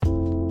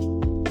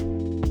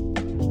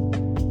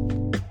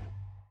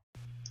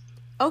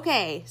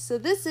Okay, so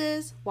this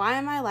is Why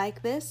Am I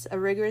Like This? A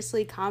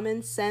rigorously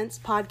common sense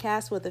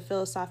podcast with a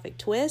philosophic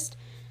twist.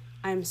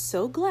 I'm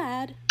so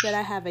glad that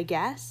I have a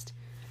guest,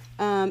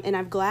 and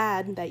I'm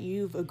glad that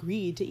you've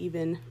agreed to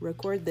even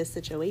record this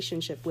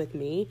situationship with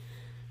me.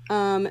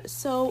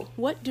 So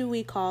what do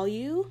we call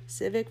you?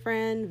 Civic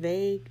friend,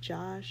 vague,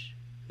 Josh?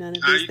 None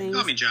of these you things? can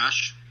call me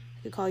Josh.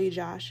 I could call you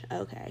Josh?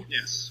 Okay.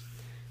 Yes.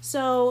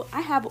 So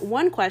I have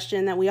one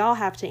question that we all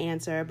have to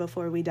answer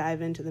before we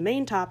dive into the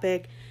main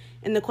topic.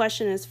 And the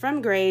question is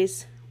from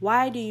Grace.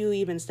 Why do you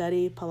even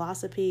study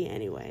philosophy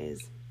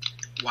anyways?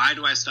 Why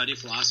do I study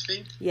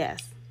philosophy?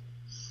 Yes.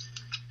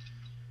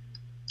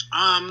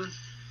 I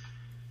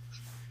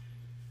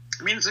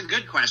mean, it's a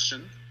good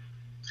question.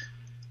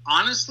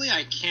 Honestly,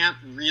 I can't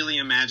really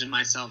imagine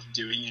myself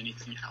doing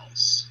anything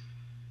else.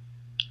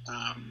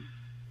 I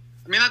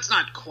mean, that's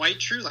not quite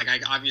true. Like, I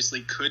obviously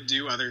could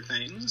do other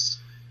things.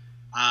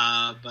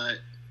 But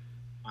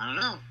I don't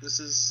know. This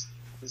is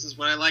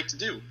what I like to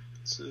do.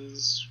 This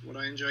is what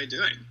I enjoy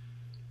doing.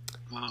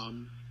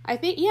 I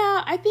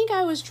think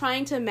I was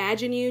trying to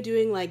imagine you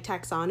doing like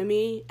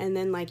taxonomy and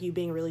then like you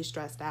being really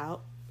stressed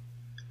out.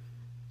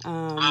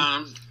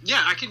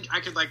 Yeah, I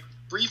could like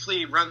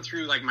briefly run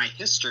through like my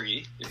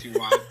history if you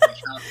want, like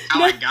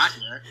how I got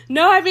here.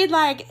 No, I mean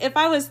like if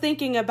I was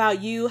thinking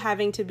about you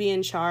having to be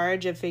in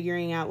charge of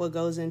figuring out what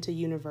goes into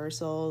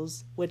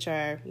universals, which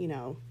are, you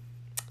know,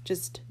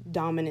 just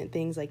dominant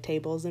things like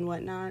tables and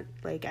whatnot,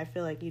 like I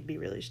feel like you'd be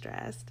really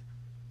stressed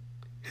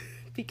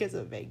because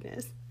of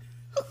vagueness.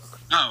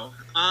 I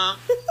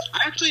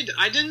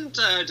didn't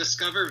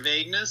discover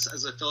vagueness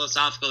as a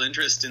philosophical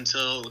interest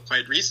until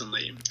quite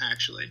recently,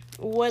 actually.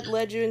 What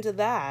led you into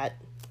that?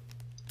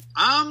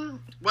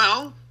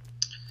 Well,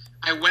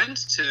 I went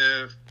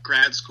to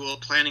grad school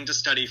planning to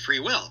study free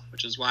will,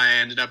 which is why I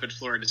ended up at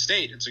Florida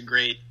State. It's a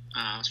great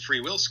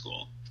free will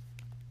school.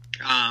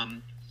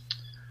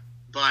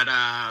 But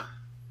I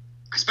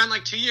spent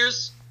like 2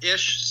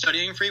 years-ish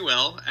studying free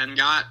will and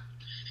got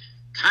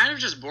kind of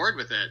just bored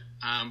with it.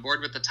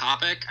 Bored with the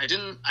topic.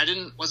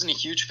 Wasn't a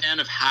huge fan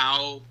of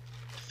how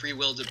free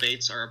will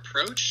debates are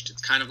approached.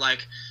 It's kind of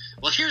like,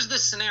 well, here's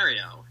this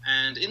scenario,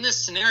 and in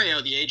this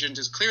scenario, the agent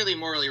is clearly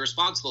morally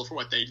responsible for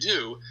what they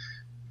do.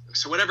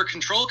 So whatever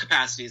control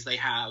capacities they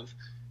have,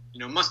 you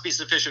know, must be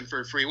sufficient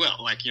for free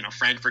will, like, you know,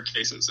 Frankfurt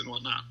cases and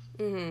whatnot.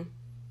 Mm-hmm. And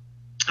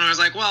I was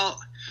like,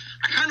 well,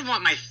 I kind of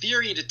want my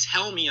theory to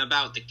tell me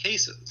about the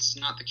cases,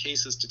 not the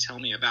cases to tell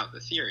me about the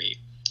theory.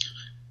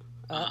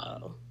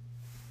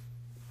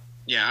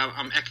 Yeah,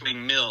 I'm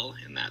echoing Mill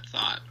in that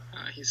thought.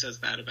 He says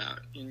that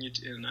in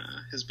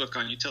his book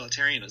on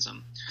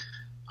utilitarianism.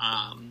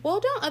 Well,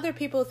 don't other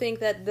people think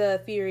that the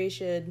theory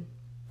should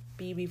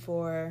be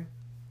before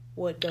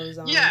what goes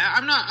on? Yeah,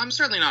 I'm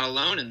certainly not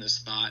alone in this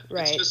thought.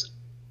 Right. It's just,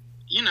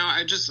 you know,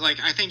 I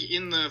think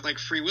in the like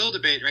free will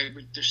debate, right,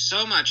 there's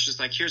so much just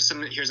like here's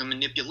a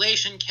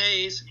manipulation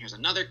case and here's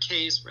another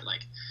case where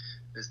like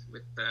this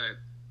with the,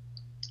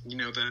 you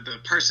know, the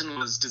person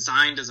was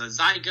designed as a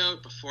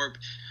zygote before.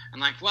 I'm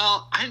like,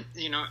 well,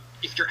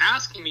 if you're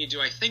asking me, do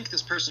I think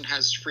this person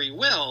has free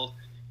will,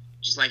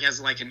 just like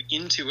as like an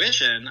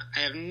intuition,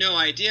 I have no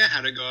idea how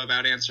to go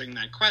about answering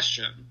that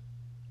question.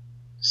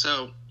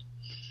 So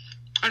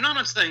I'm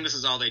not saying this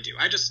is all they do.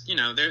 I just, you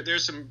know,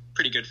 there's some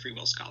pretty good free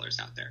will scholars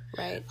out there.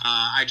 Right.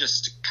 I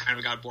just kind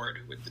of got bored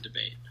with the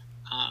debate.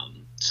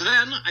 So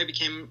then I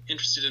became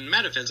interested in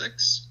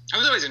metaphysics. I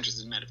was always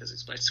interested in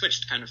metaphysics, but I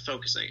switched kind of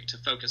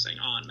focusing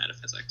on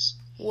metaphysics.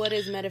 What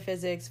is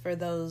metaphysics for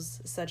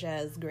those such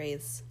as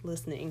Grace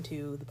listening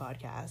to the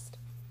podcast?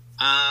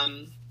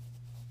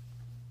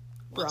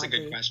 That's a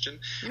good question.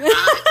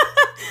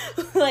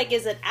 Like,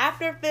 is it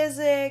after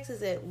physics?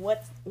 Is it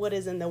what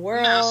is in the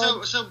world?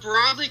 No, so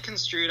broadly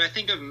construed, I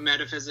think of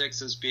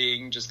metaphysics as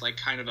being just like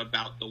kind of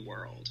about the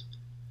world.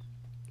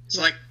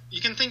 So like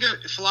you can think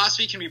of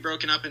philosophy can be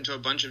broken up into a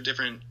bunch of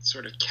different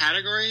sort of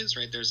categories,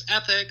 right? There's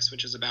ethics,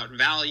 which is about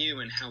value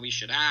and how we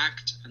should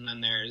act, and then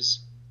there's,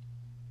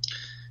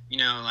 you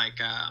know, like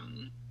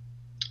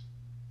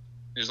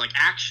there's like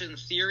action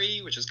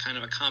theory, which is kind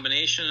of a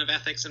combination of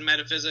ethics and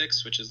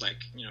metaphysics, which is like,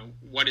 you know,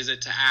 what is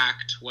it to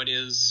act? What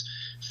is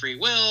free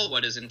will?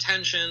 What is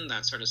intention?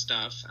 That sort of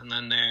stuff. And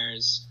then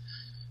there's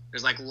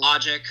like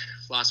logic,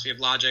 philosophy of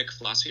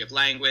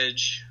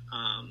language,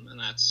 and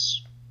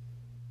that's,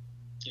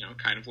 you know,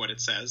 kind of what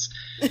it says.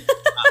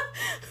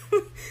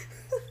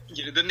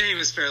 You know, the name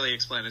is fairly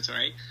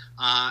explanatory.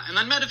 And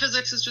then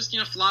metaphysics is just, you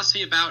know,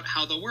 philosophy about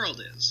how the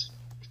world is,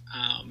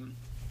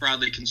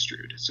 broadly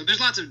construed. So there's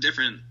lots of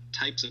different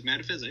types of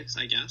metaphysics,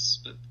 I guess,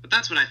 but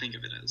that's what I think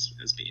of it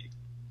as being.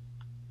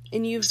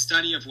 And the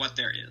study of what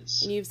there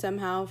is. And you've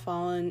somehow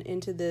fallen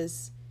into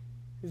this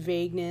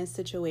vagueness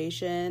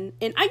situation.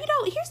 And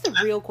here's the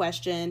real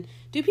question.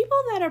 Do people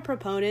that are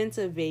proponents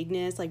of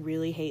vagueness like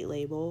really hate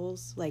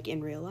labels, like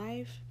in real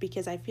life?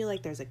 Because I feel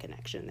like there's a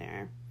connection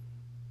there.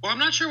 Well, I'm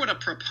not sure what a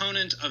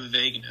proponent of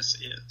vagueness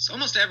is.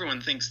 Almost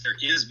everyone thinks there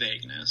is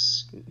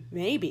vagueness.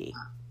 Maybe.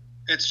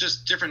 It's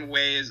just different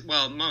ways.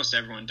 Well, most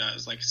everyone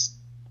does. Like,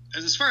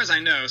 as far as I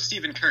know,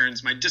 Stephen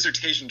Kearns, my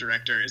dissertation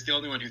director, is the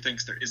only one who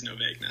thinks there is no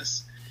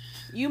vagueness.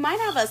 You might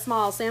have a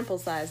small sample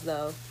size,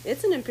 though.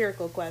 It's an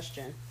empirical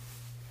question.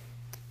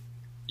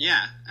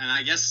 Yeah, and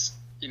I guess,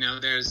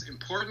 there's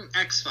important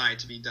X-Fi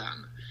to be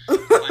done.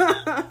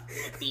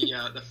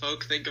 The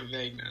folk think of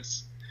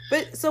vagueness.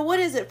 But, so what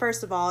is it,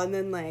 first of all, and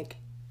then,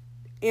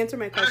 answer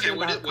my question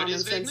about common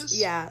sense. Vagueness?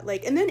 Yeah,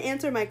 and then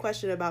answer my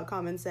question about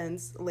common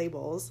sense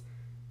labels.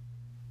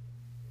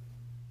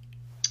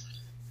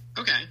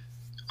 Okay.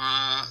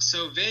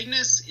 So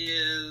vagueness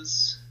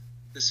is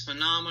this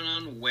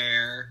phenomenon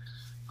where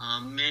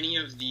many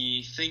of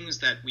the things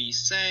that we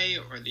say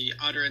or the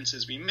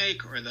utterances we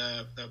make or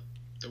the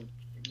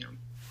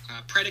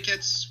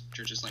predicates, which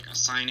are just like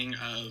assigning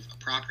of a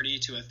property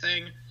to a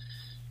thing,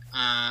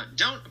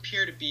 don't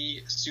appear to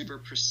be super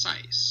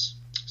precise.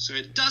 So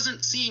it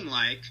doesn't seem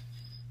like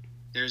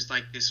there's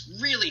this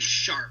really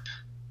sharp,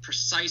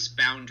 precise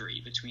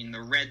boundary between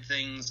the red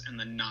things and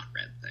the not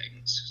red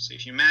things. So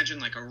if you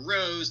imagine a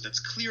rose that's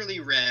clearly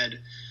red,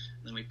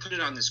 and then we put it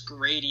on this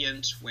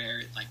gradient where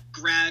it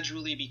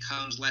gradually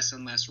becomes less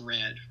and less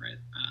red, right?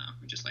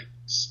 We just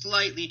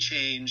slightly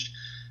change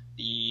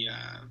the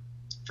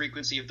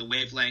frequency of the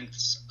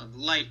wavelengths of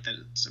light that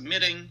it's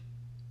emitting.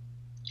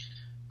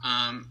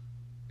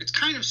 It's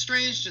kind of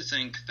strange to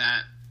think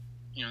that,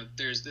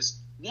 there's this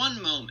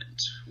one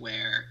moment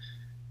where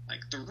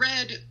the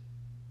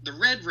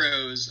red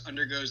rose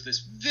undergoes this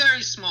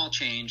very small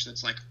change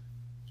that's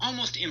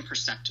almost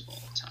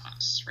imperceptible to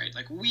us, right?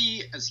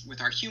 We, as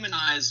with our human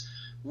eyes,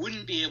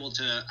 wouldn't be able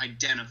to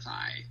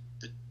identify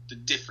the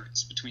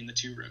difference between the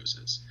two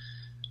roses.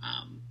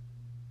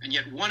 And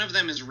yet one of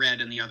them is red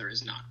and the other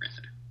is not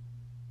red.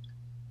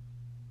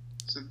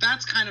 So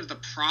that's kind of the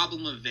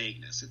problem of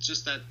vagueness. It's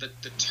just that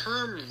the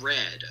term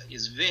red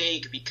is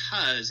vague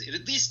because it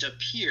at least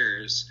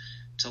appears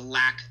to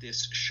lack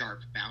this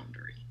sharp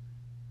boundary.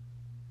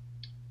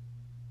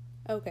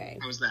 Okay.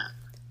 How was that?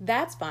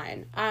 That's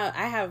fine.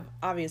 I have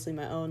obviously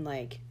my own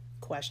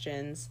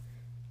questions.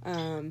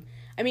 I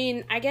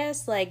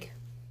guess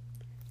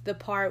the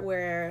part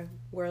where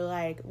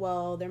we're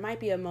well, there might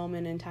be a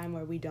moment in time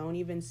where we don't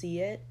even see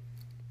it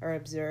or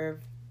observe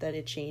that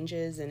it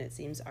changes and it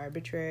seems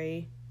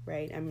arbitrary,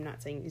 right? I'm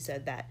not saying you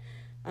said that.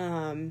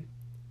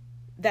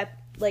 That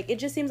it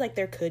just seems like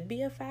there could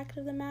be a fact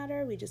of the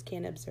matter. We just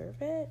can't observe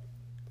it.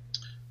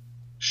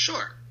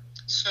 Sure.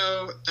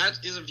 So that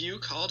is a view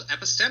called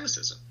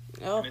epistemicism.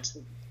 Oh. And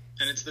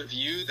it's the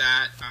view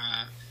that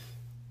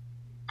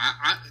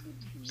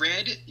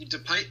red,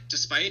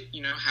 despite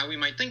how we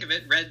might think of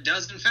it, red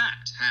does in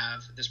fact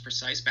have this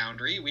precise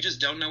boundary. We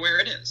just don't know where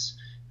it is.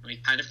 We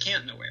kind of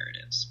can't know where it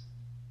is.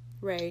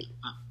 Right.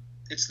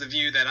 It's the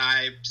view that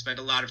I spent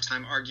a lot of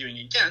time arguing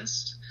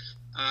against,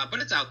 but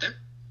it's out there.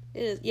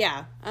 It is,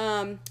 yeah.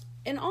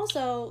 And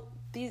also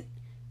these,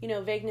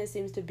 vagueness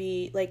seems to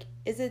be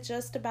is it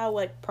just about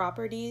what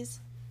properties?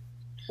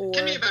 Or... It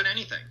can be about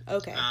anything.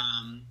 Okay.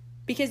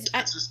 Because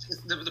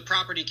the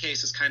property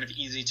case is kind of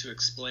easy to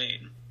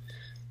explain.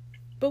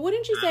 But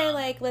wouldn't you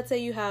say let's say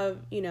you have,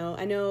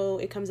 I know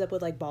it comes up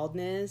with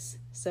baldness.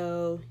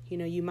 So,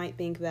 you might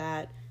think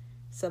that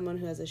someone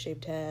who has a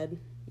shaved head,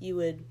 you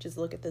would just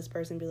look at this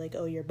person and be like,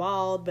 oh, you're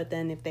bald. But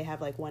then if they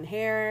have one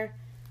hair,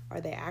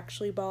 are they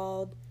actually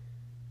bald?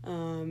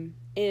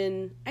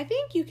 And I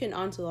think you can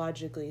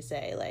ontologically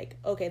say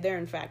okay, they're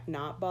in fact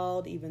not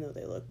bald, even though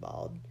they look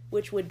bald,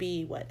 which would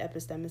be what,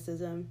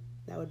 epistemicism?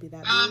 That would be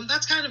that.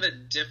 That's kind of a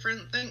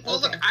different thing. Well,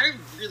 okay. Look, I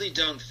really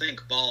don't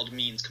think bald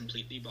means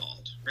completely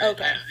bald. Right?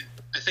 Okay.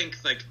 I think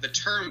the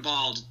term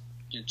bald,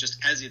 just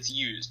as it's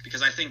used,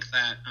 because I think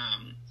that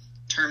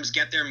terms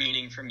get their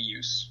meaning from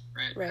use,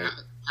 right? Right.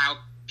 How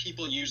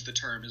people use the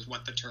term is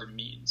what the term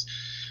means,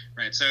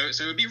 right? So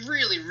it would be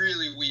really,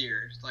 really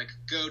weird.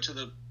 Go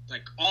to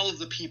all of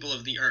the people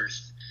of the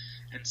earth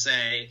and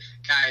say,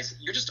 guys,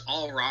 you're just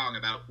all wrong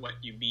about what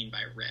you mean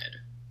by red,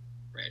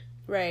 right?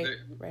 Right,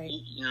 right.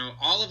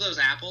 All of those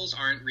apples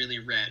aren't really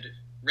red.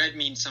 Red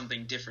means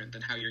something different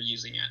than how you're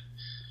using it.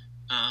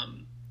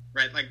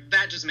 Right?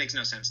 That just makes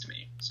no sense to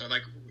me. So,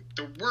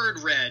 the word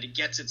red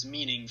gets its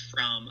meaning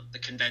from the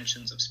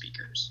conventions of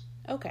speakers.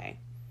 Okay.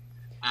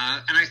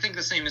 And I think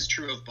the same is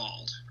true of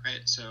bald,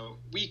 right? So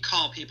we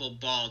call people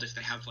bald if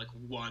they have,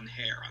 one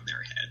hair on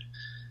their head.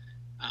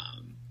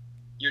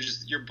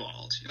 You're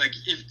bald.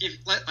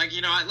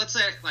 Let's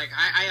say,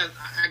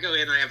 I go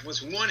in and I have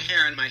this one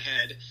hair on my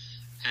head,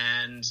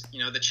 and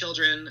the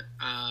children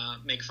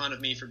make fun of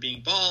me for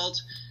being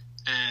bald,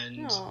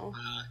 and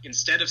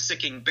instead of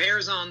sicking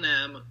bears on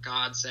them,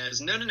 God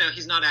says, no,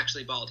 he's not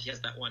actually bald, he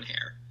has that one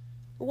hair.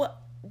 What?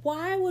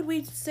 Why would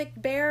we sick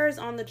bears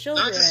on the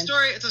children?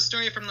 It's a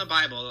story from the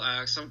Bible.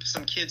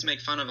 Some kids make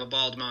fun of a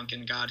bald monk,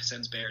 and God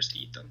sends bears to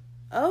eat them.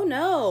 Oh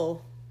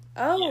no.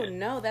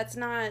 No, that's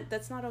not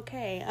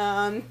okay.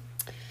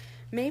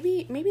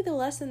 Maybe the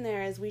lesson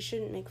there is we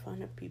shouldn't make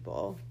fun of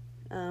people.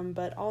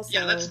 But also...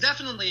 Yeah, that's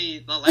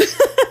definitely the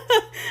lesson.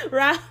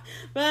 Right.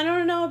 But I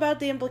don't know about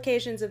the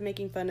implications of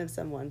making fun of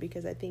someone,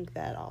 because I think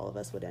that all of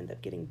us would end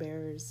up getting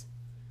bears.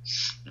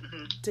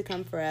 Mm-hmm. to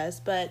come for us,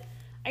 but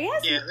I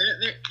guess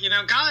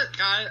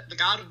the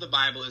God of the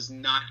Bible is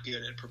not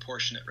good at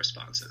proportionate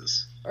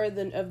responses. Or of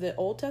the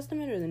Old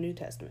Testament or the New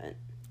Testament?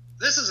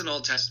 This is an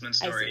Old Testament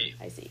story.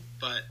 I see.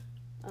 But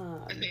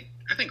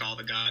I think all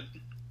the God.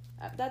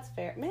 That's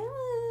fair.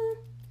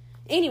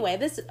 Anyway,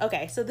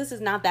 so this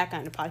is not that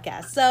kind of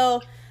podcast.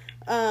 So,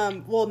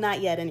 well,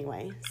 not yet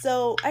anyway.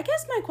 So I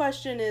guess my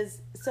question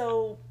is,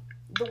 so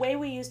the way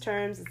we use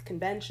terms is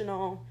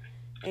conventional,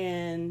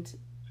 and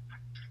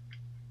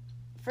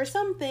for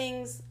some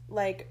things,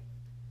 like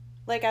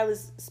I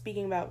was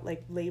speaking about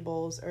like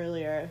labels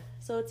earlier,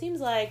 so it seems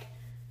like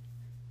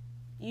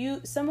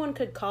someone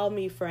could call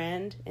me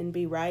friend and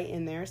be right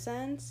in their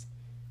sense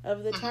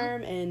of the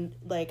term, and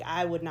like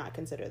I would not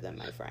consider them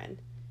my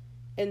friend.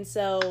 And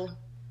so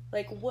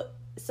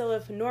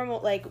if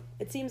normal, like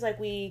it seems like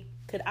we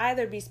could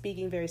either be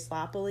speaking very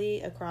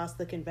sloppily across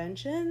the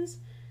conventions,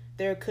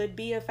 there could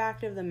be a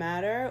fact of the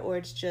matter, or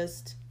it's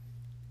just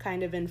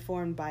kind of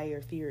informed by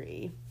your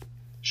theory.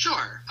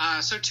 Sure.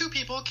 So two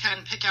people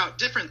can pick out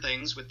different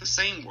things with the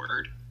same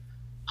word.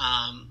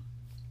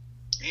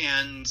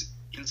 And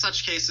in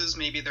such cases,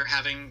 maybe they're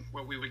having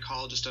what we would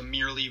call just a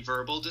merely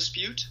verbal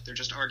dispute. They're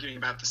just arguing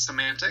about the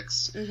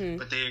semantics,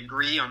 but they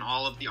agree on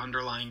all of the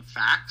underlying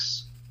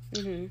facts.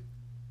 And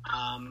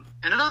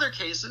in other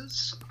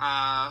cases,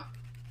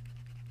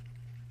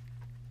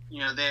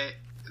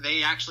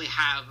 they actually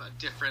have a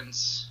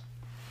difference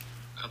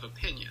of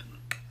opinion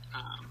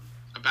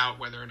about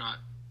whether or not,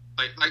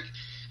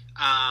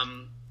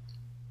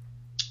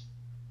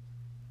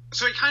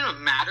 so it kind of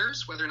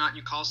matters whether or not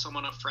you call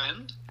someone a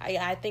friend.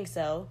 I think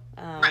so.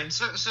 Right.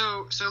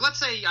 So let's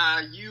say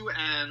you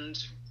and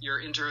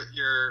your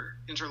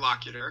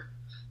interlocutor.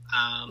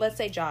 Let's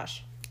say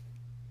Josh.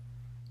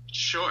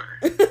 Sure.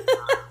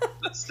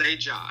 Let's say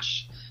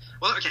Josh.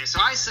 Well, okay. So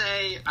I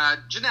say,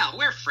 Janelle,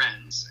 we're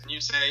friends, and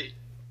you say,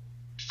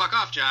 "Fuck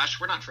off, Josh.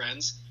 We're not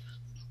friends."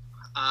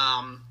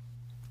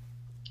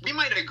 We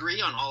might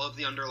agree on all of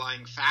the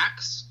underlying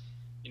facts.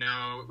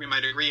 We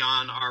might agree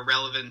on our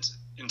relevant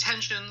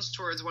intentions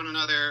towards one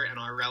another and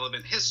our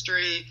relevant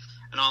history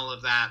and all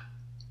of that.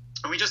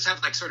 And we just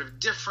have like sort of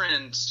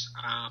different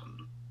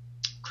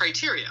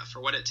criteria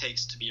for what it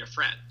takes to be a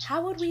friend.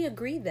 How would we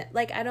agree then?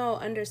 Like, I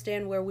don't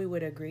understand where we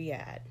would agree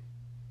at.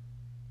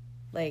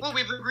 Like, well,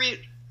 we've agreed.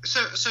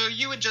 So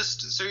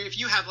if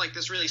you have like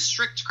this really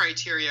strict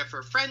criteria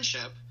for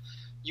friendship,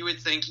 you would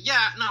think,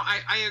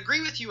 I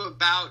agree with you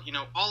about,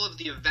 all of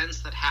the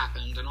events that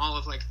happened and all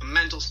of like the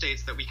mental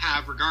states that we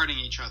have regarding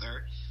each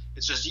other.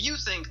 It's just you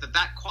think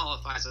that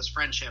qualifies as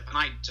friendship, and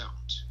I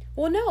don't.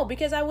 Well, no,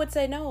 because I would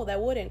say no,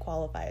 that wouldn't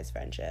qualify as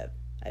friendship.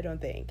 I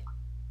don't think.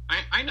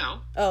 I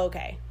know. Oh,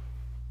 okay.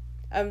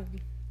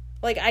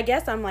 I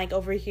guess I'm like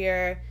over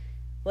here,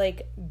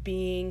 like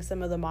being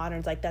some of the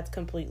moderns, like that's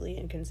completely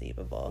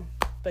inconceivable.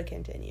 But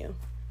continue.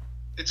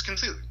 It's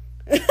completely.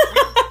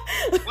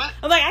 What?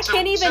 I'm like, I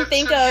can't even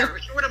think of.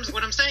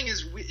 What I'm saying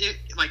is,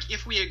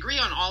 if we agree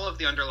on all of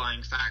the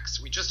underlying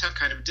facts, we just have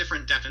kind of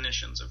different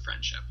definitions of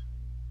friendship,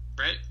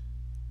 right?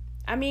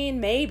 I mean,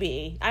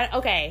 maybe.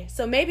 Okay,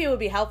 so maybe it would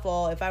be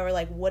helpful if I were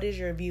like, what is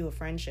your view of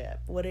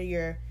friendship?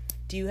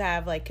 Do you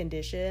have like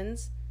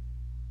conditions?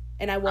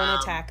 And I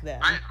won't attack them.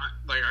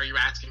 Are you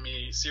asking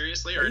me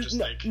seriously, or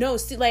just No,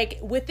 like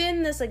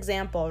within this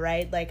example,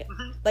 right? Like,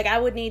 like I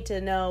would need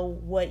to know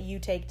what you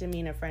take to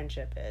mean a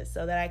friendship is,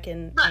 so that I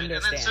can understand.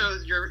 And then so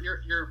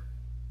your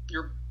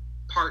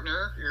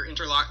partner, your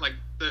like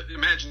the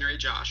imaginary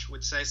Josh,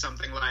 would say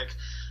something like,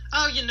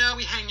 "Oh,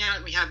 we hang out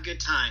and we have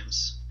good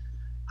times,"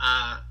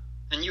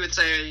 and you would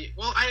say,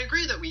 "Well, I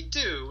agree that we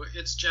do.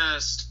 It's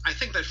just I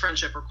think that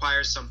friendship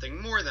requires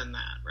something more than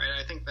that, right?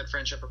 I think that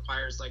friendship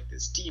requires like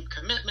this deep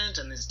commitment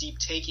and this deep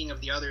taking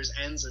of the other's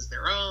ends as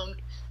their own,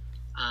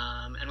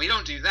 and we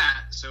don't do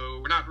that,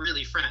 so we're not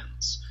really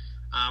friends."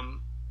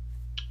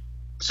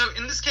 So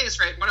in this case,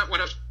 right,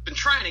 what I've been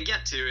trying to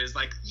get to is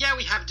like,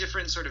 we have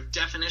different sort of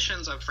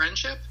definitions of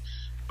friendship,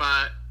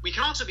 but we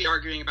can also be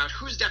arguing about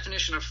whose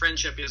definition of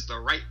friendship is the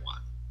right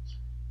one.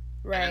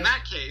 Right. And in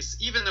that case,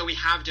 even though we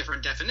have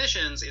different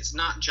definitions, it's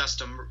not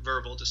just a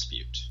verbal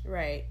dispute.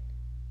 Right.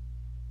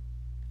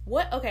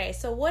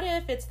 So what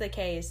if it's the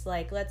case,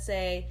 like, let's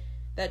say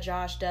that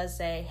Josh does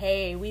say,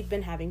 hey, we've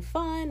been having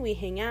fun, we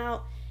hang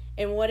out,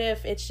 and what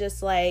if it's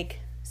just,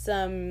 like,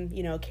 some,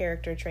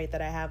 character trait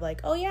that I have,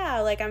 like, oh, yeah,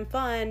 like, I'm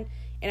fun,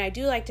 and I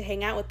do like to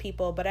hang out with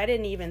people, but I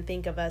didn't even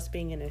think of us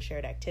being in a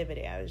shared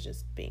activity, I was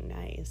just being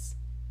nice.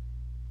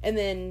 And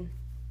then...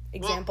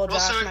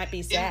 Josh might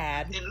be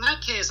sad. In that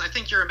case, I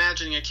think you're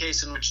imagining a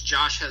case in which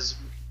Josh has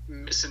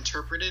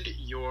misinterpreted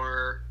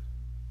your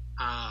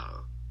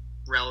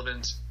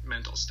relevant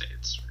mental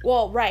states.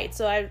 Well, right.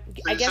 So I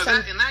guess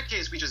in that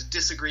case, we just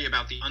disagree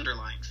about the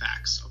underlying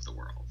facts of the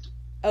world.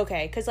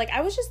 Okay, because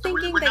I was just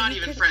thinking we're not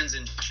even friends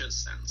in Josh's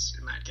sense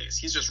in that case.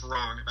 He's just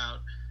wrong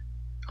about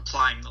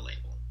applying the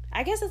label.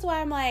 I guess that's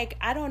why I'm like,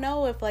 I don't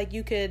know if like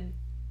you could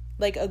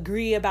like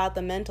agree about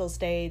the mental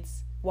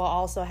states while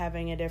also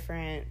having a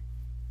different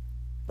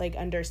like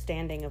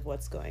understanding of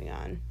what's going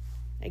on.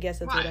 I guess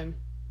that's what I'm...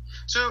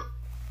 So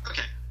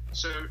Okay,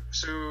 so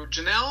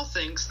Janelle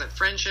thinks that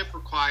friendship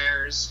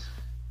requires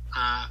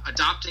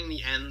adopting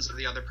the ends of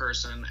the other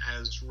person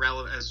as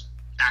relevant as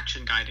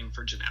action guiding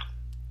for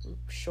Janelle.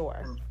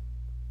 Sure.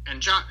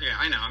 And Josh, yeah,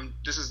 I know.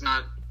 This is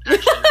not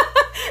actually.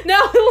 No,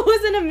 it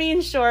wasn't a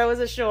mean sure. It was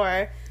a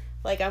sure.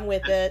 Like, I'm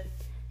with it.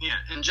 Yeah,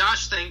 and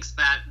Josh thinks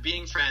that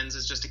being friends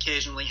is just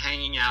occasionally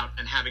hanging out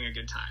and having a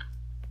good time.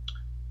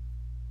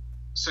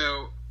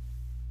 So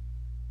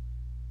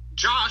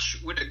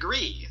Josh would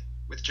agree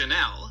with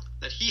Janelle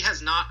that he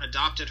has not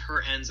adopted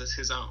her ends as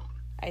his own.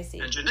 I see.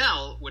 And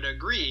Janelle would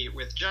agree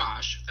with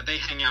Josh that they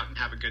hang out and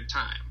have a good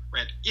time,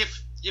 right?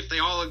 If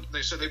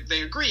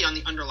they agree on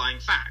the underlying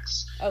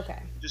facts.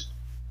 Okay. Just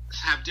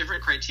have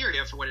different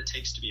criteria for what it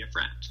takes to be a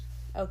friend.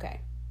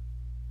 Okay.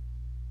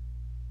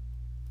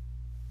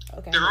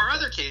 There are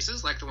other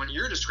cases, like the one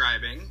you're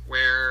describing,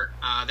 where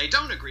they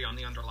don't agree on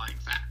the underlying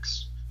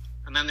facts.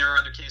 And then there are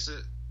other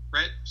cases,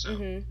 right? So,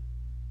 mm-hmm.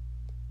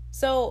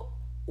 So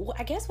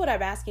I guess what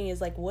I'm asking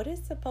is, like, what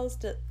is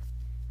supposed to...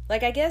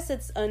 Like, I guess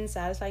it's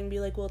unsatisfying to be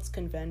like, well, it's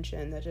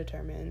convention that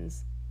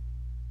determines,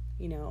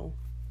 you know,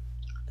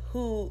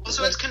 who... Well,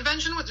 so it's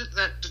convention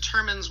that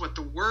determines what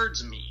the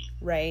words mean.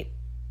 Right.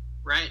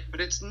 Right? But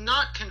it's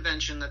not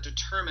convention that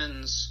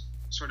determines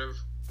sort of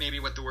maybe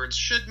what the words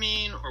should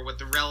mean or what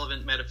the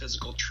relevant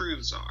metaphysical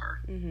truths are.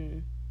 Mm-hmm.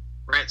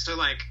 Right? So,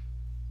 like,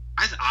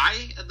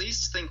 I at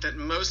least think that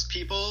most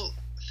people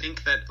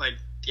think that, like,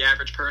 the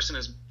average person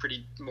is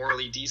pretty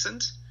morally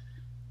decent.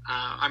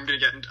 I'm going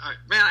to get...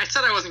 man, I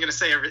said I wasn't going to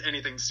say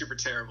anything super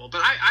terrible,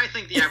 but I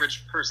think the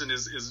average person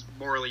is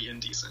morally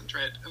indecent,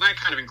 right? And I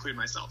kind of include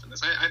myself in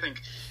this. I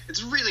think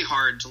it's really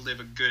hard to live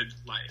a good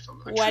life.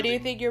 Why do you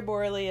think you're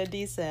morally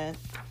indecent?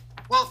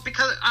 Well,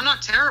 because I'm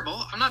not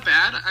terrible. I'm not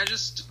bad. I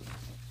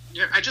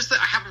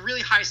have a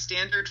really high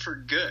standard for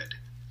good.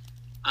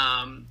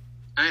 And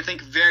I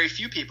think very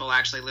few people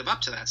actually live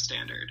up to that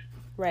standard.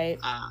 Right.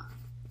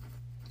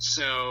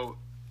 So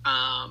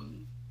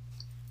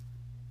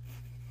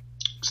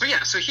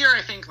here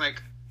I think,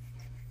 like,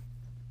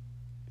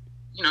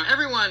 you know,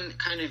 everyone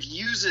kind of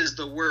uses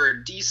the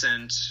word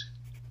decent,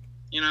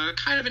 you know,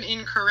 kind of an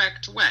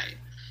incorrect way.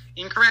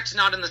 Incorrect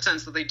not in the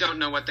sense that they don't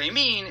know what they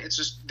mean, it's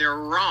just they're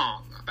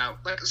wrong about,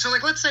 like, so,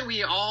 like, let's say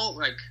we all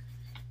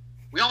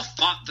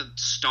thought that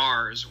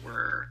stars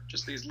were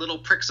just these little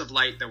pricks of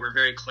light that were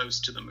very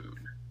close to the moon,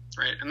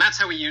 right? And that's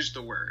how we used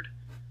the word.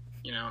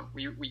 You know,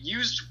 we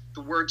used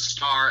the word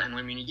star, and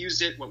when we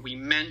used it, what we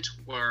meant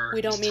were...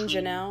 We don't mean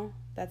Janelle?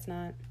 That's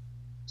not...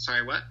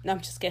 Sorry, what? No,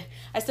 I'm just kidding.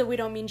 I said we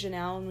don't mean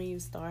Janelle when we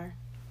use star.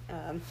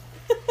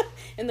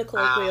 In the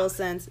colloquial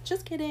sense.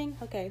 Just kidding.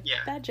 Okay. Yeah.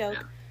 Bad joke.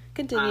 Yeah.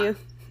 Continue.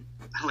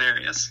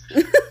 Hilarious.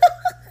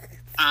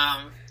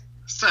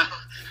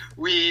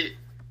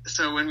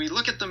 So when we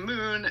look at the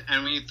moon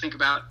and we think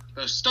about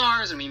those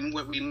stars, I mean,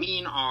 what we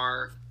mean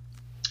are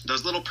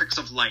those little pricks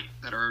of light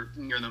that are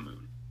near the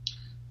moon.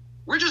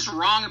 We're just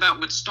wrong about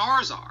what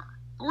stars are.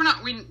 But we're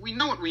not. We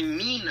know what we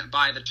mean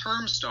by the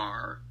term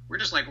star. We're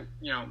just like,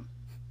 you know,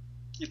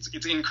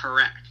 it's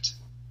incorrect.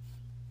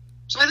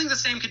 So I think the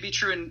same could be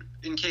true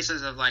in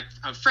cases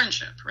of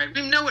friendship, right?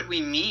 We know what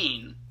we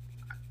mean.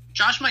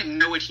 Josh might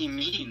know what he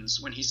means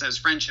when he says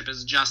friendship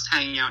is just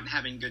hanging out and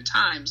having good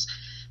times,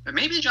 but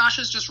maybe Josh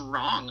is just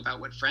wrong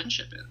about what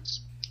friendship is.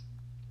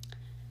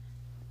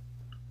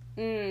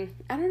 I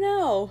don't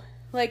know.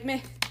 Like,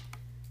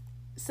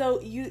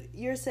 so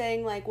you're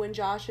saying, like, when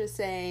Josh is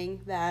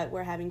saying that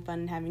we're having fun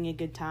and having a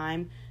good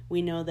time,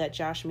 we know that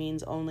Josh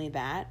means only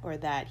that, or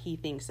that he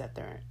thinks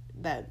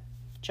that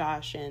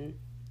Josh and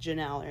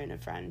Janelle are in a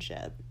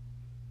friendship?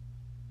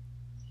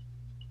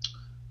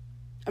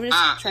 I'm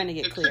just trying to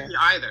get clear. It could be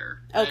either.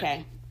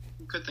 Okay.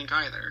 You could think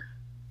either.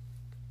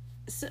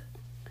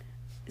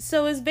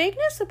 So is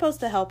vagueness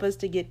supposed to help us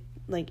to get,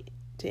 like,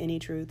 to any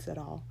truths at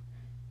all?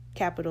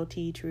 Capital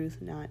T truth,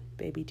 not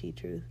baby T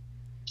truth.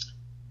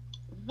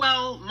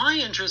 Well,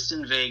 my interest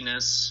in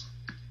vagueness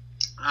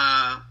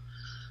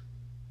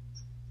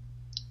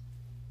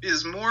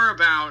is more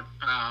about...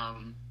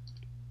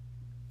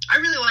 I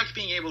really like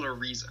being able to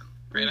reason,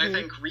 right? Mm-hmm. I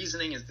think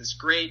reasoning is this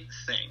great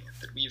thing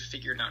that we've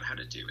figured out how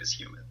to do as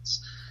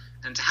humans.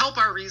 And to help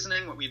our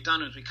reasoning, what we've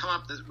done is we come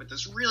up with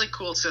this really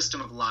cool system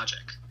of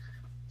logic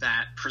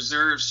that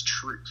preserves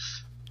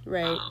truth.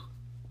 Right.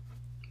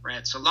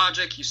 Right. So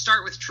logic, you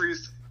start with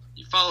truth,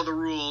 you follow the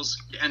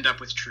rules, you end up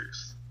with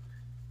truth.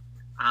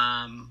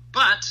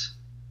 But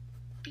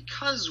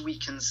because we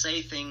can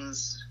say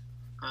things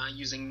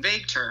using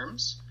vague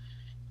terms,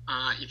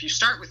 if you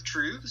start with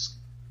truths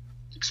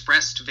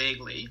expressed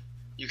vaguely,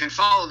 you can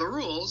follow the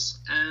rules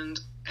and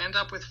end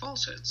up with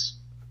falsehoods.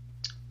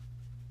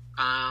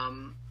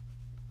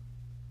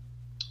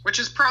 Which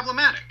is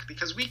problematic,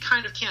 because we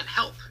kind of can't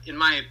help, in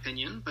my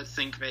opinion, but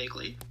think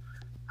vaguely,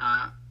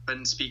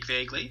 and speak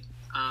vaguely.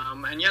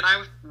 And yet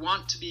I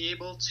want to be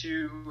able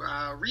to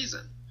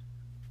reason.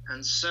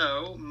 And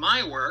so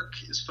my work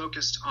is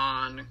focused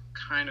on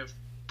kind of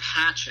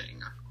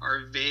patching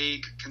our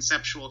vague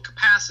conceptual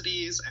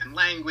capacities and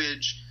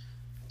language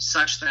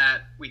such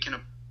that we can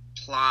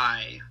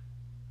apply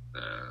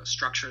the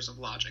structures of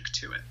logic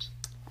to it.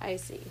 I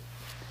see.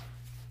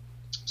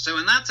 So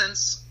in that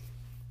sense,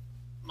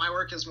 my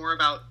work is more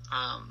about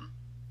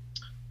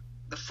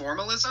the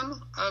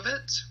formalism of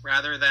it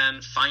rather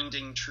than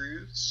finding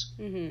truths.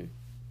 Mm-hmm.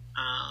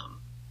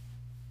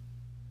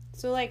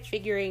 So like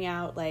figuring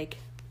out like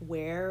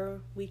where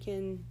we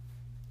can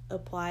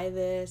apply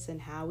this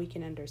and how we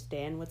can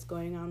understand what's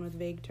going on with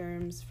vague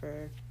terms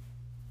for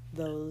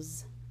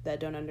those that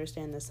don't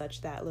understand the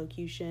such that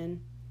locution.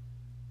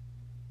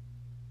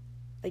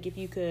 Like if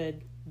you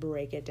could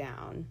break it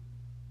down.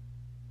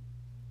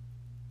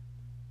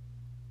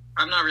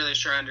 I'm not really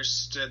sure I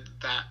understood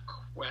that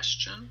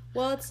question.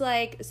 Well, it's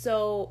like,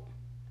 so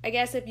I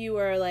guess if you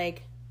were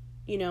like,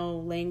 you know,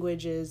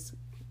 language is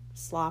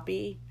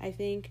sloppy, I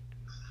think.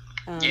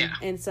 Yeah.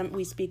 And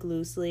we speak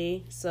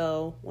loosely.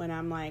 So when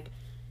I'm like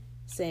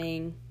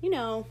saying, you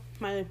know,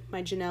 my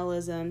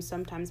Janelleism,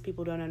 sometimes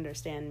people don't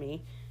understand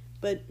me.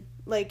 But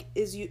like,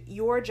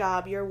 your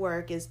job, your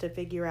work is to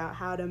figure out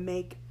how to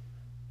make,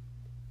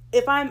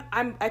 if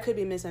I could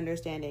be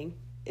misunderstanding,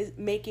 is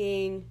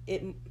making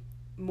it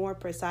more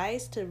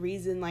precise to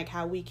reason like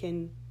how we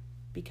can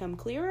become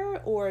clearer,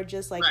 or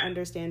just like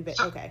understand it.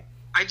 Okay.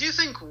 I do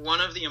think one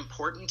of the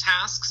important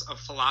tasks of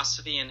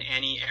philosophy in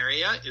any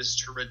area is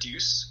to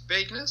reduce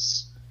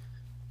vagueness.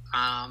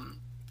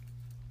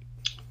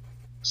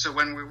 So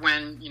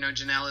when you know,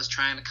 Janelle is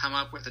trying to come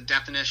up with a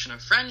definition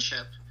of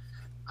friendship,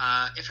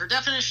 if her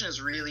definition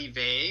is really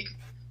vague,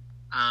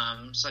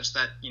 such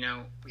that, you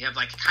know, we have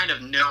like kind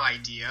of no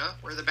idea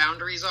where the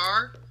boundaries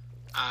are,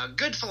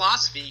 good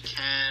philosophy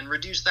can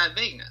reduce that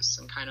vagueness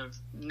and kind of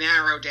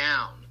narrow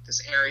down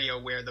this area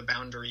where the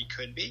boundary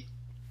could be.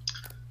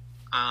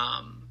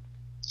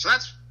 So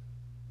that's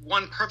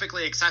one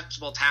perfectly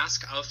acceptable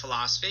task of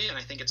philosophy, and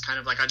I think it's kind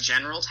of like a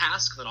general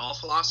task that all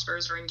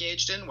philosophers are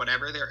engaged in,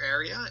 whatever their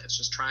area. It's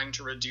just trying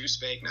to reduce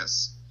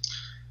vagueness.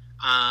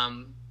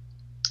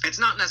 It's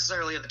not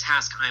necessarily the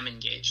task I'm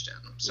engaged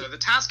in. So the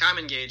task I'm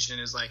engaged in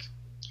is like,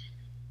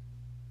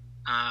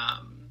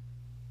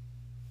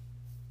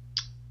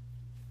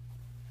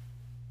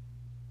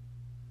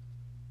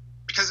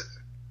 because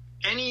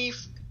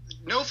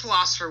no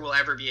philosopher will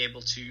ever be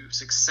able to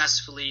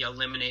successfully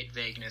eliminate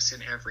vagueness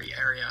in every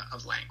area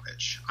of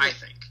language, I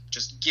think.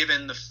 Just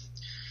given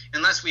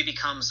unless we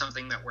become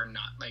something that we're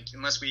not, like,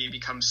 unless we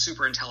become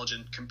super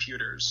intelligent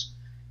computers.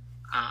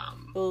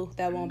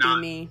 That won't be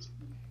me.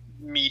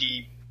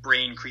 Meaty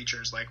brain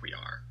creatures like we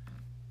are.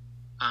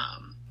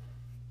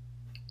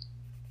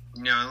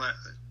 You know,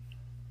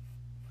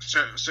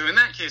 so in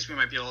that case we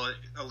might be able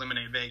to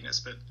eliminate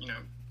vagueness, but, you know,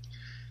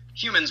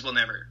 humans will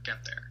never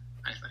get there,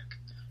 I think.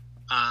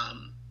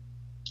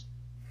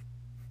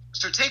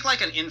 So take like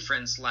an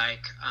inference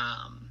like,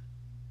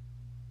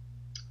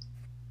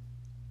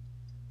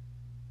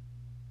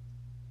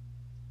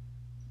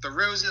 the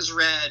rose is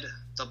red,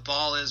 the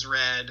ball is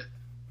red,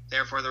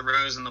 therefore the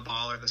rose and the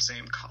ball are the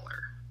same color.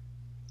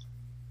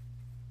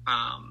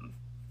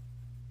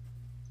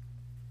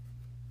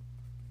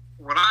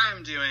 What I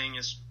am doing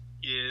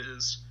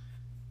is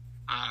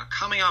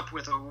coming up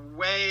with a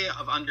way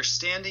of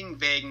understanding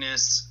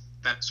vagueness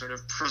that sort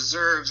of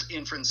preserves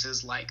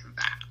inferences like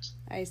that.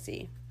 I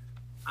see.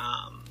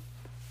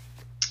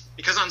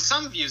 Because on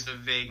some views of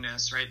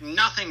vagueness, right,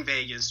 nothing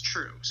vague is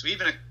true. So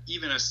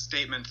even a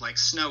statement like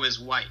snow is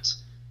white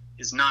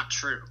is not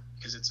true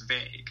because it's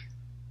vague.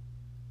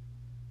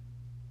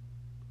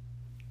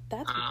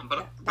 But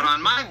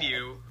on my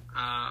view,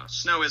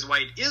 snow is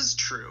white is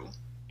true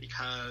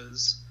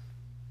because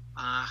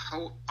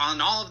on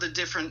all of the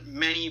different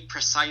many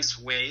precise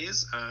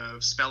ways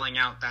of spelling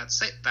out that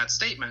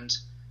statement,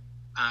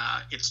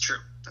 it's true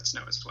that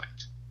snow is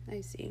white.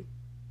 I see.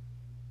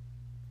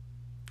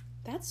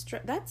 That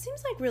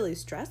seems like really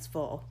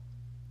stressful.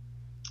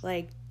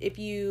 Like, if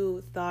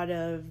you thought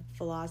of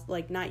philosophy,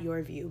 like, not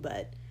your view,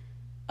 but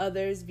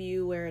others'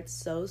 view, where it's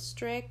so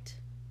strict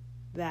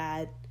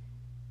that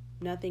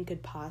nothing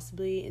could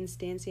possibly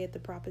instantiate the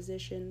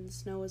proposition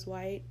snow is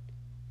white.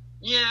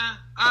 Yeah.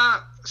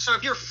 So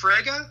if you're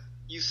Frege,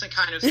 you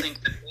kind of think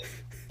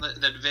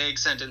that vague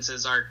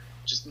sentences are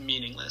just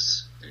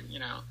meaningless. You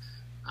know,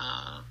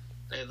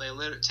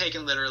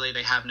 taken literally,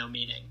 they have no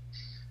meaning.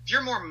 If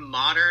you're more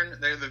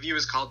modern, the view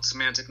is called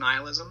semantic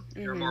nihilism.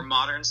 If you're a more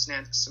modern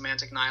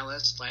semantic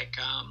nihilist, like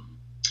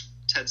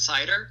Ted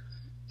Sider,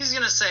 he's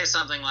going to say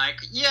something like,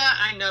 yeah,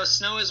 I know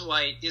snow is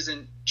white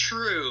isn't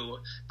true,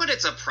 but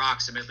it's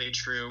approximately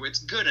true. It's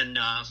good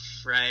enough,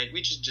 right?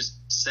 We should just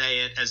say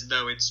it as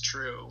though it's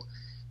true.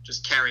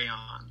 Just carry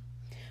on.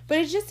 But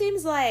it just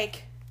seems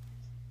like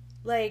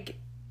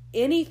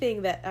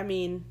anything that, I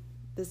mean,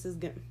 this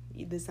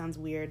sounds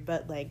weird,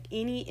 but like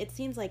it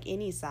seems like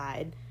any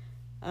side,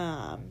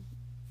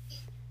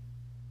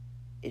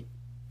 it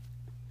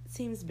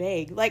seems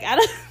vague. Like, I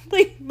don't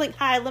like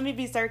hi, let me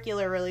be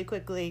circular really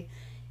quickly.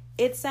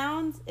 It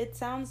sounds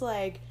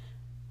like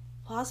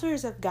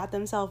philosophers have got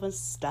themselves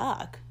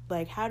stuck.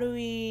 Like, how do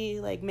we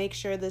like make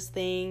sure this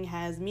thing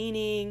has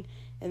meaning?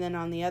 And then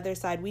on the other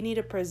side, we need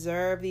to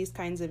preserve these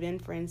kinds of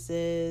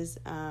inferences.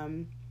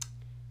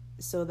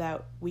 so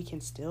that we can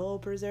still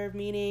preserve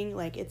meaning.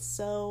 Like, that's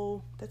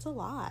a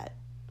lot.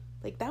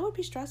 Like, that would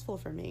be stressful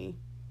for me.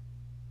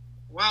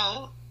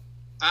 Well,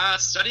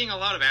 studying a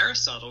lot of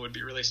Aristotle would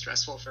be really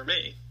stressful for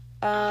me.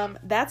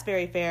 That's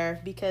very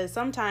fair, because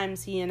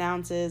sometimes he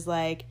announces,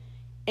 like,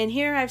 and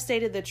here I've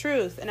stated the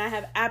truth, and I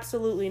have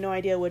absolutely no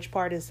idea which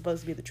part is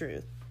supposed to be the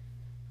truth.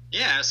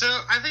 Yeah, so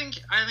I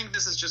think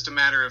this is just a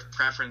matter of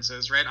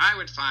preferences, right? I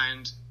would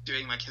find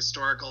doing, like,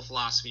 historical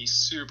philosophy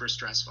super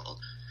stressful.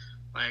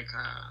 Like,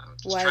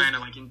 trying to,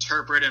 like,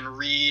 interpret and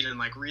read and,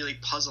 like, really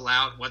puzzle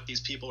out what these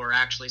people were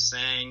actually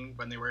saying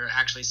when they were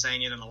actually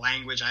saying it in a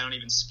language I don't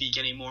even speak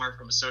anymore,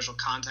 from a social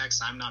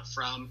context I'm not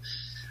from.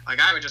 Like,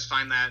 I would just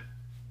find that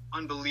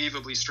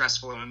unbelievably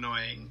stressful and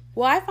annoying.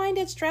 Well, I find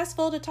it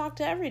stressful to talk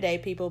to everyday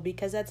people,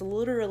 because that's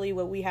literally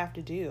what we have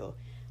to do.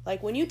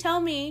 Like,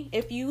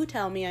 if you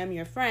tell me I'm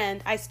your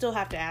friend, I still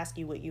have to ask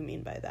you what you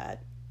mean by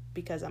that,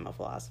 because I'm a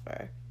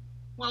philosopher.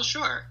 Well,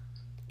 sure.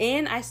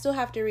 And I still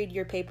have to read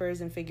your papers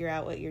and figure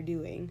out what you're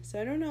doing.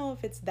 So I don't know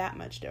if it's that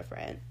much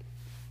different.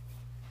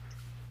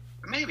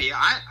 Maybe.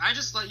 I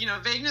just, you know,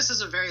 vagueness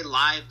is a very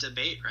live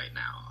debate right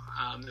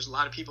now. There's a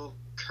lot of people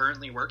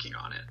currently working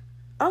on it.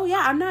 Oh,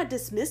 yeah. I'm not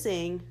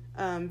dismissing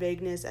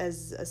vagueness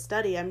as a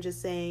study. I'm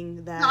just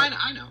saying that... No,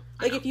 I know.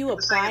 Like, if you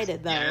applied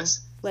it, though... Yeah,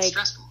 it's like,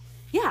 stressful.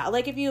 Yeah,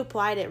 like, if you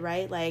applied it,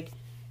 right, like,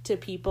 to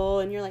people,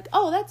 and you're like,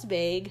 oh, that's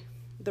vague...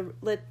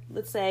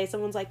 Let's say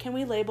someone's like, can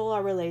we label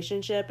our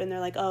relationship? And they're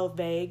like, oh,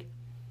 vague.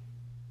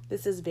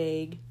 This is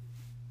vague.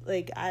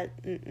 Like,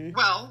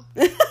 Well,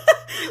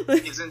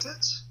 isn't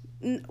it?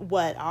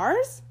 What,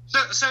 ours?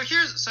 So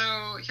here's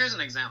an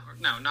example.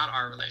 No, not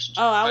our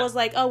relationship. Oh, I was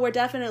like, oh, we're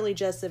definitely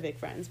just civic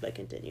friends, but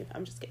continue.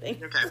 I'm just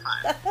kidding. Okay,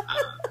 fine.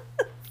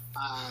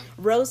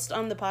 Roast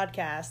on the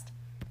podcast.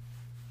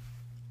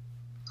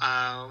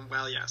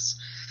 Well, yes.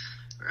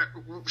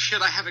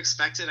 Should I have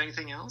expected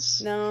anything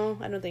else? No,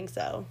 I don't think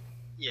so.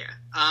 Yeah.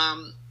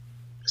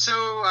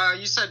 So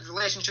you said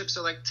relationships,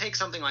 so, like, take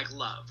something like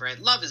love, right?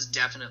 Love is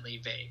definitely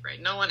vague,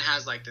 right? No one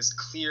has, like, this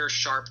clear,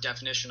 sharp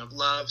definition of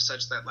love,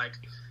 such that, like,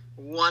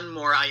 one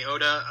more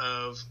iota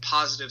of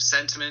positive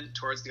sentiment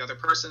towards the other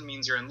person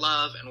means you're in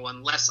love, and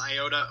one less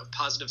iota of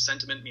positive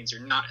sentiment means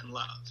you're not in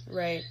love.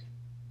 Right.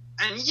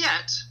 And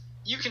yet,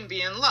 you can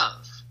be in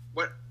love.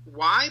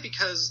 Why?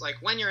 Because, like,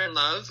 when you're in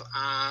love,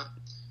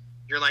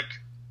 you're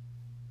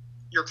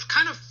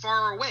kind of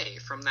far away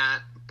from that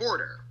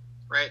border,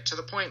 right? To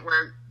the point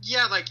where,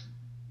 yeah, like,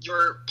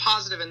 your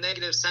positive and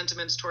negative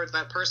sentiments towards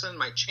that person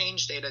might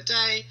change day to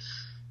day,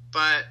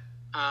 but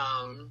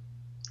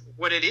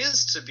what it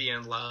is to be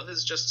in love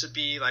is just to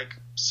be, like,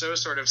 so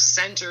sort of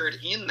centered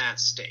in that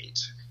state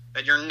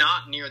that you're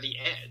not near the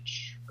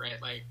edge,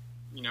 right? Like,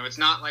 you know, it's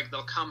not like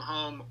they'll come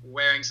home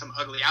wearing some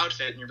ugly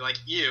outfit and you're like,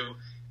 ew,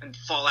 and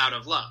fall out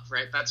of love,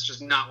 right? That's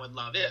just not what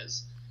love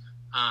is.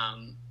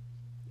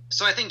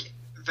 So I think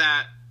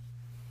that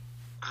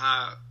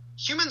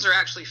humans are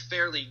actually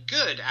fairly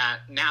good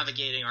at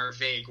navigating our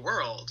vague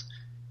world,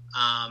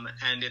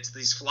 and it's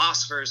these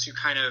philosophers who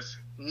kind of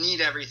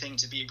need everything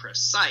to be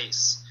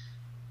precise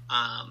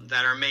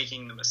that are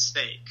making the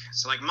mistake.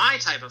 So, like, my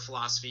type of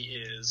philosophy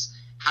is,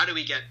 how do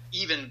we get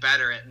even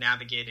better at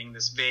navigating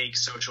this vague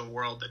social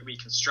world that we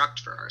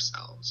construct for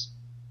ourselves?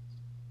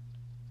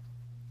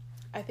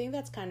 I think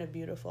that's kind of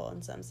beautiful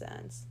in some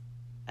sense.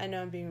 I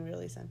know I'm being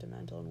really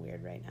sentimental and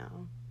weird right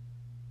now,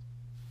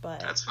 but...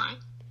 That's fine.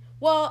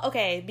 Well,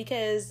 okay,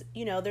 because,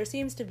 you know, there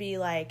seems to be,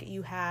 like,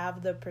 you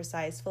have the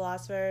precise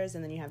philosophers,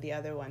 and then you have the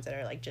other ones that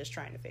are, like, just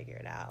trying to figure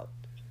it out.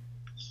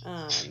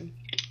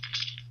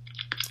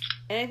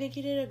 And I think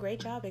you did a great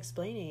job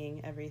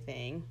explaining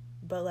everything,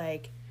 but,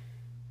 like,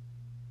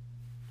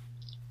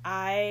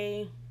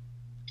 I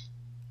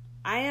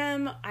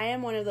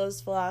am one of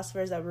those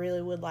philosophers that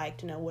really would like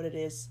to know what it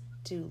is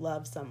to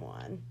love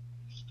someone.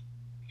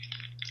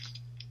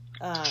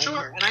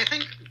 Sure, and I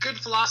think good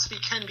philosophy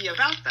can be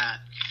about that.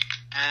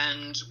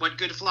 And what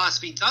good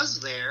philosophy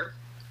does there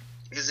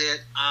is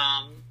it...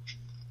 I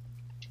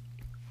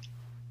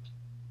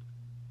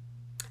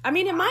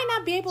mean, it might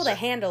not be able to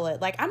handle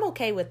it. Like, I'm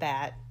okay with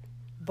that.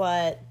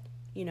 But,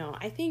 you know,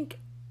 I think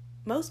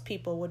most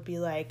people would be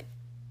like,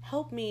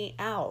 help me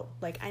out.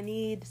 Like, I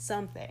need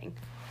something.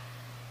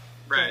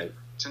 Right. Like,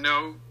 to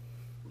know...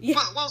 Yeah.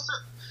 Well,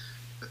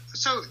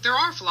 so there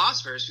are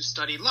philosophers who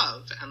study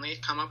love, and they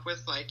come up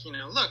with, like, you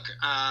know, look,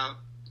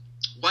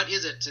 what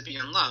is it to be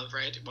in love,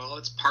 right? Well,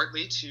 it's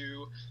partly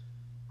to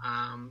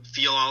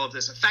feel all of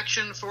this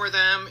affection for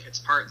them. It's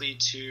partly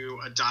to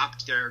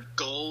adopt their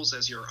goals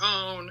as your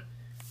own.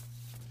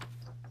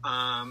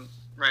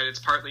 Right? It's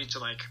partly to,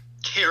 like,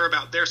 care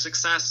about their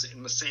success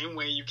in the same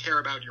way you care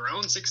about your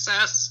own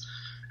success.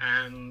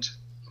 And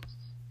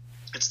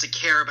it's to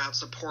care about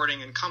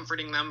supporting and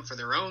comforting them for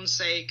their own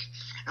sake.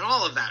 And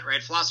all of that,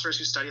 right? Philosophers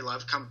who study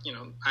love come, you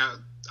know,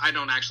 I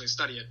don't actually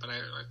study it, but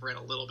I've read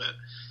a little bit.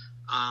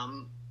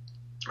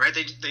 Right?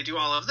 They do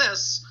all of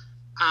this.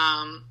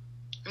 And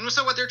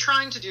so what they're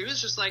trying to do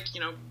is just, like,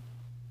 you know,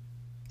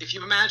 if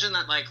you imagine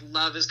that, like,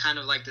 love is kind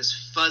of like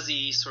this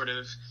fuzzy sort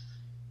of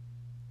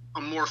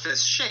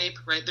amorphous shape,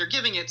 right? They're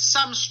giving it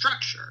some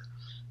structure,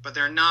 but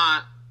they're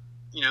not,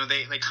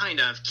 they kind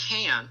of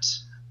can't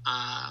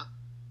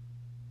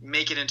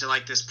make it into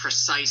like this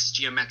precise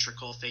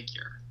geometrical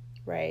figure.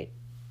 Right.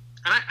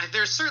 And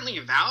there's certainly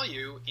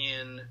value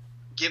in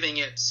giving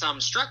it some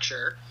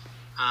structure.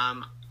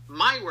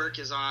 My work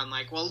is on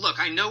like, well, look,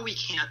 I know we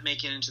can't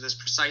make it into this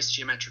precise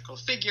geometrical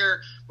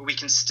figure, but we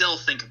can still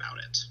think about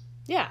it.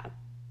 Yeah.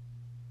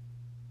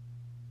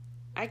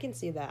 I can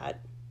see that.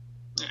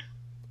 Yeah.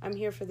 I'm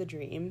here for the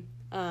dream.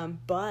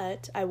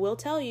 But I will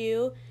tell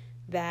you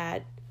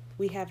that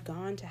we have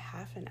gone to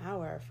half an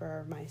hour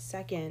for my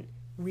second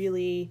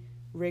really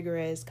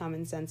rigorous,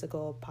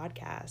 commonsensical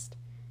podcast.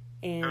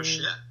 And oh,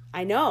 shit.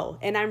 I know.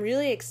 And I'm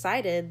really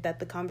excited that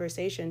the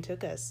conversation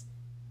took us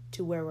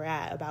to where we're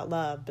at about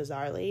love,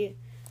 bizarrely.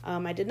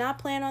 I did not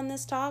plan on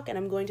this talk, and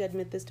I'm going to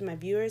admit this to my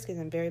viewers because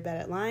I'm very bad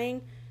at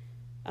lying.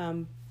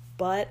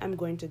 But I'm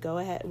going to go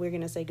ahead. We're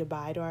going to say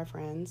goodbye to our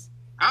friends.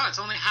 Oh, it's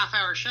only a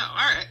half-hour show. All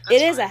right.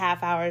 It is a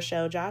half-hour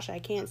show, Josh. I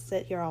can't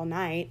sit here all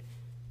night.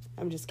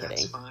 I'm just kidding.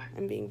 That's fine.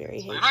 I'm being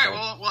very hateful. All right,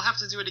 well, we'll have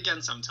to do it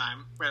again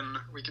sometime when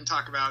we can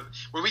talk about,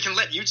 where we can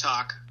let you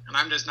talk, and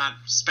I'm just not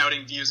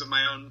spouting views of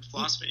my own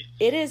philosophy.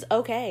 It is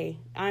okay.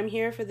 I'm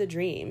here for the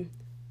dream.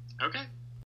 Okay.